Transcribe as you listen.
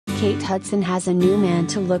Kate Hudson has a new man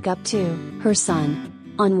to look up to, her son.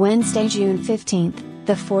 On Wednesday, June 15,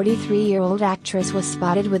 the 43-year-old actress was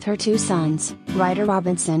spotted with her two sons, Ryder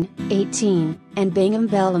Robinson, 18, and Bingham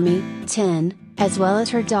Bellamy, 10, as well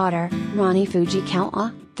as her daughter, Rani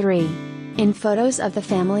Fujikawa, 3. In photos of the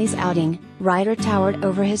family's outing, Ryder towered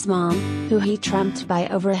over his mom, who he trumped by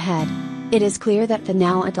overhead. It is clear that the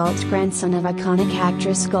now adult grandson of iconic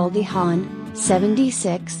actress Goldie Hawn,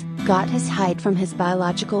 76, got his height from his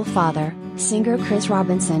biological father, singer Chris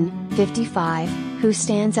Robinson, 55, who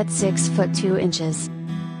stands at 6 foot 2 inches.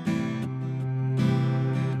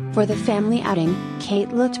 For the family outing, Kate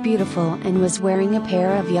looked beautiful and was wearing a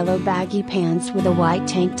pair of yellow baggy pants with a white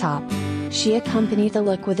tank top. She accompanied the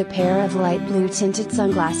look with a pair of light blue tinted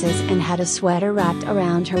sunglasses and had a sweater wrapped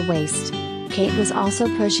around her waist. Kate was also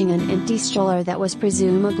pushing an empty stroller that was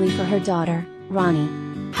presumably for her daughter,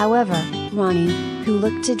 Rani. However, Rani, who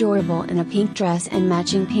looked adorable in a pink dress and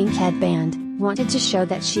matching pink headband, wanted to show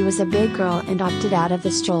that she was a big girl and opted out of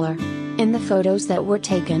the stroller. In the photos that were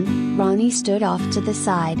taken, Rani stood off to the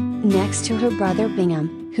side, next to her brother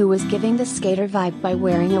Bingham, who was giving the skater vibe by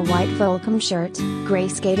wearing a white Volcom shirt, gray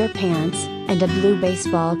skater pants, and a blue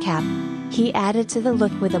baseball cap. He added to the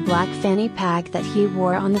look with a black fanny pack that he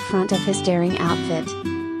wore on the front of his daring outfit.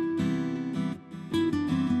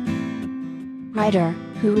 Ryder,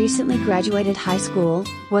 who recently graduated high school,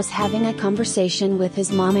 was having a conversation with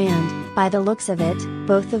his mom and, by the looks of it,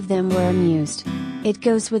 both of them were amused. It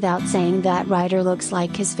goes without saying that Ryder looks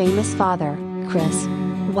like his famous father, Chris.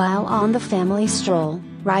 While on the family stroll,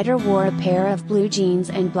 Ryder wore a pair of blue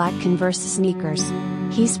jeans and black Converse sneakers.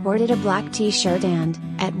 He sported a black t-shirt and,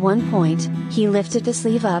 at one point, he lifted the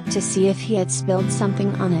sleeve up to see if he had spilled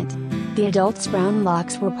something on it. The adult's brown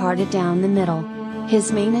locks were parted down the middle.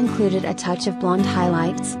 His mane included a touch of blonde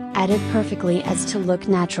highlights, added perfectly as to look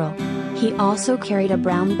natural. He also carried a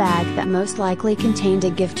brown bag that most likely contained a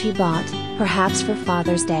gift he bought, perhaps for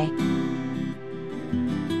Father's Day.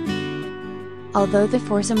 Although the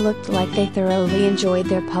foursome looked like they thoroughly enjoyed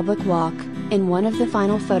their public walk, in one of the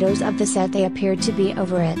final photos of the set they appeared to be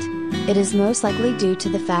over it. It is most likely due to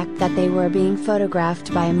the fact that they were being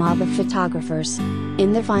photographed by a mob of photographers.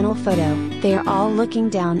 In the final photo, they are all looking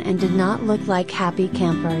down and did not look like happy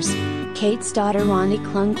campers. Kate's daughter Rani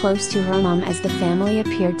clung close to her mom as the family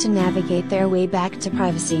appeared to navigate their way back to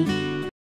privacy.